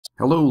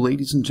Hello,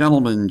 ladies and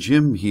gentlemen,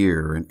 Jim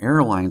here, and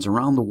airlines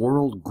around the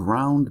world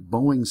ground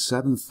Boeing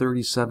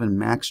 737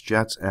 MAX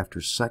jets after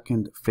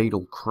second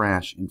fatal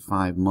crash in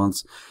 5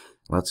 months.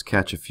 Let's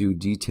catch a few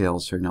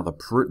details here. Now,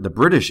 the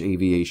British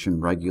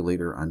aviation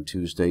regulator on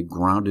Tuesday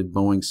grounded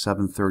Boeing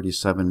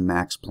 737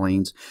 MAX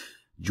planes,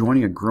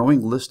 joining a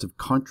growing list of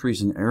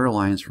countries and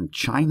airlines from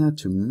China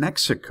to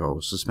Mexico,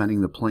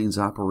 suspending the plane's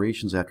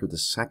operations after the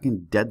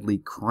second deadly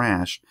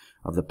crash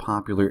of the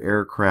popular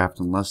aircraft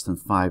in less than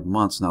 5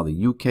 months. Now,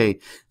 the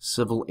UK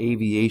Civil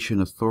Aviation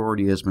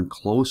Authority has been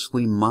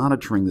closely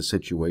monitoring the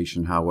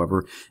situation,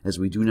 however, as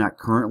we do not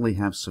currently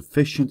have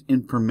sufficient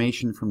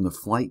information from the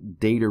flight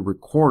data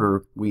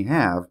recorder we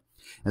have.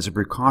 As a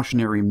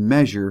precautionary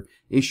measure,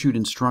 issued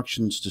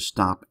instructions to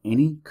stop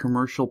any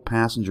commercial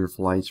passenger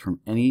flights from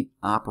any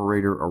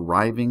operator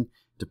arriving,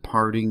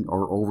 departing,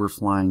 or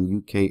overflying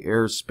UK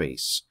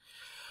airspace.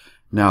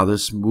 Now,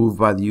 this move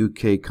by the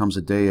UK comes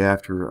a day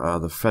after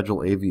the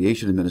Federal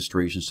Aviation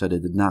Administration said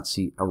it did not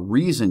see a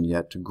reason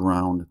yet to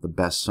ground the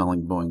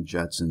best-selling Boeing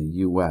jets in the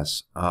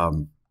U.S.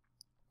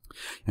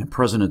 And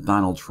President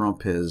Donald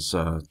Trump has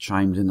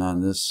chimed in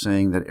on this,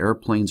 saying that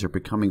airplanes are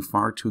becoming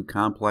far too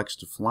complex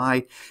to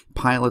fly.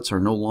 Pilots are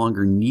no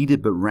longer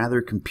needed, but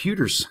rather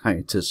computer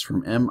scientists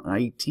from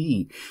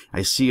MIT.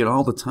 I see it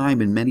all the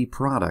time in many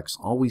products,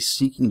 always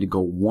seeking to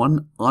go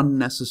one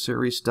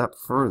unnecessary step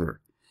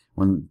further,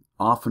 when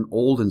often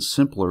old and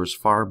simpler is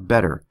far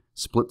better.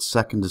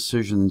 Split-second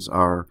decisions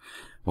are...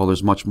 Well,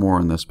 there's much more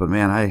in this, but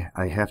man,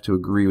 I have to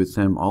agree with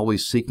him.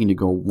 Always seeking to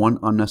go one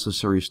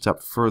unnecessary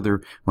step further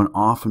when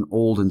often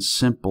old and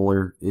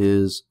simpler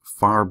is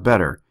far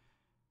better.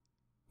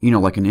 You know,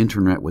 like an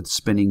internet with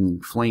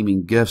spinning,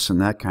 flaming GIFs and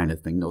that kind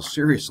of thing. No,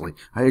 seriously,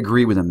 I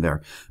agree with him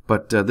there.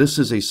 But this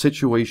is a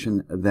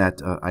situation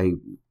that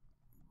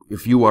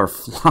if you are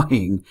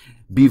flying,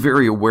 be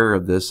very aware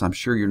of this. I'm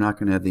sure you're not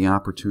going to have the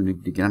opportunity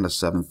to get on a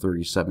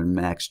 737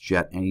 MAX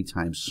jet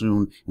anytime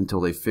soon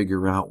until they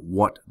figure out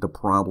what the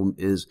problem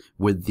is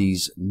with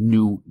these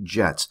new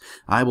jets.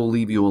 I will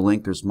leave you a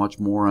link. There's much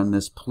more on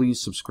this.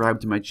 Please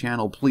subscribe to my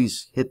channel.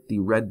 Please hit the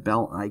red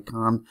bell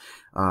icon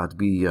to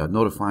be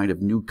notified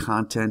of new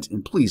content.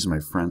 And please,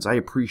 my friends, I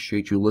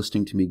appreciate you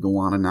listening to me go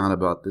on and on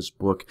about this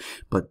book,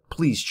 but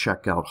please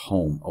check out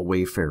Home, a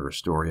Wayfarer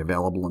Story,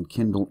 available in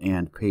Kindle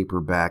and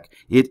paperback.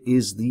 It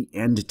is the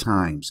end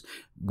times.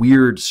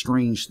 Weird,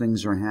 strange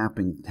things are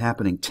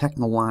happening,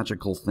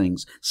 technological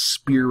things,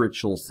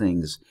 spiritual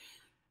things.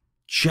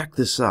 Check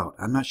this out.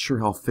 I'm not sure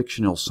how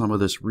fictional some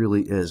of this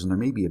really is, and there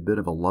may be a bit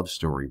of a love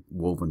story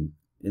woven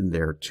in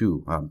there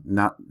too.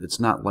 It's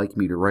not like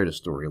me to write a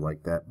story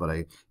like that, but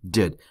I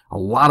did. A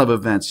lot of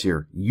events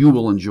here. You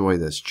will enjoy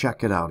this.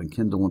 Check it out in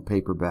Kindle and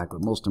paperback,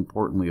 but most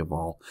importantly of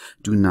all,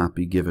 do not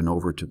be given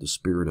over to the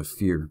spirit of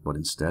fear, but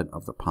instead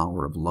of the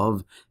power of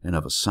love and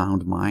of a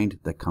sound mind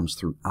that comes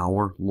through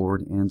our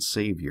Lord and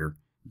Savior,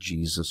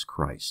 Jesus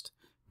Christ.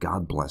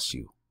 God bless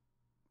you.